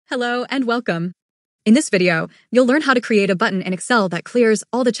Hello and welcome. In this video, you'll learn how to create a button in Excel that clears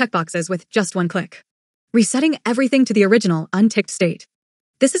all the checkboxes with just one click, resetting everything to the original unticked state.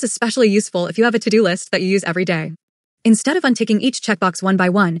 This is especially useful if you have a to-do list that you use every day. Instead of unticking each checkbox one by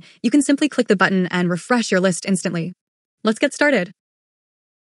one, you can simply click the button and refresh your list instantly. Let's get started.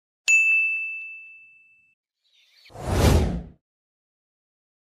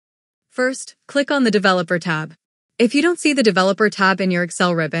 First, click on the Developer tab. If you don't see the Developer tab in your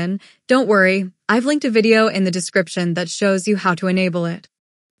Excel ribbon, don't worry, I've linked a video in the description that shows you how to enable it.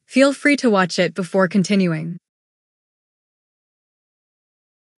 Feel free to watch it before continuing.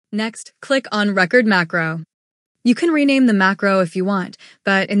 Next, click on Record Macro. You can rename the macro if you want,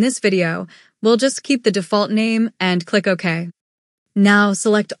 but in this video, we'll just keep the default name and click OK. Now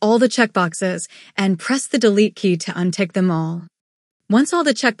select all the checkboxes and press the Delete key to untick them all. Once all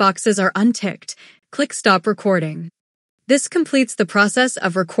the checkboxes are unticked, click Stop Recording. This completes the process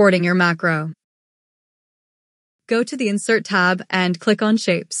of recording your macro. Go to the Insert tab and click on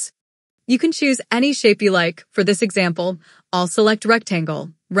Shapes. You can choose any shape you like. For this example, I'll select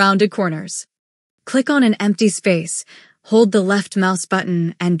Rectangle, Rounded Corners. Click on an empty space, hold the left mouse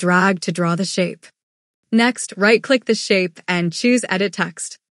button and drag to draw the shape. Next, right-click the shape and choose Edit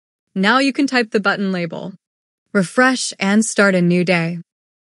Text. Now you can type the button label. Refresh and start a new day.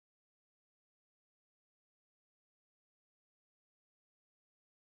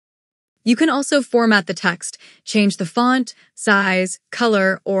 You can also format the text, change the font, size,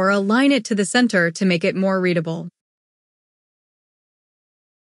 color, or align it to the center to make it more readable.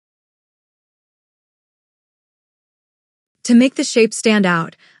 To make the shape stand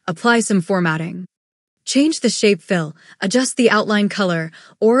out, apply some formatting. Change the shape fill, adjust the outline color,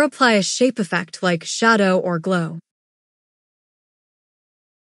 or apply a shape effect like shadow or glow.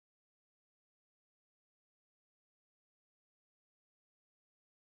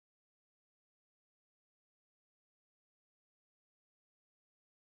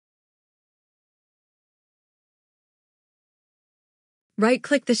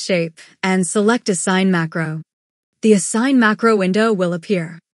 Right-click the shape and select Assign Macro. The Assign Macro window will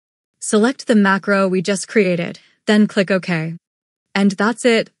appear. Select the macro we just created, then click OK. And that's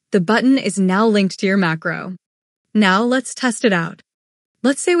it, the button is now linked to your macro. Now let's test it out.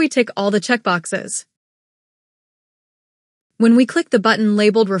 Let's say we tick all the checkboxes. When we click the button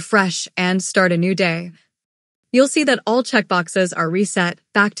labeled Refresh and Start a New Day, you'll see that all checkboxes are reset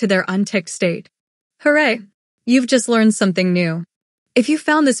back to their unticked state. Hooray! You've just learned something new. If you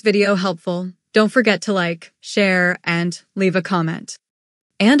found this video helpful, don't forget to like, share, and leave a comment.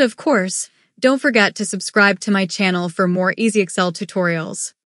 And of course, don't forget to subscribe to my channel for more easy Excel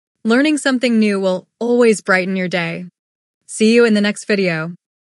tutorials. Learning something new will always brighten your day. See you in the next video.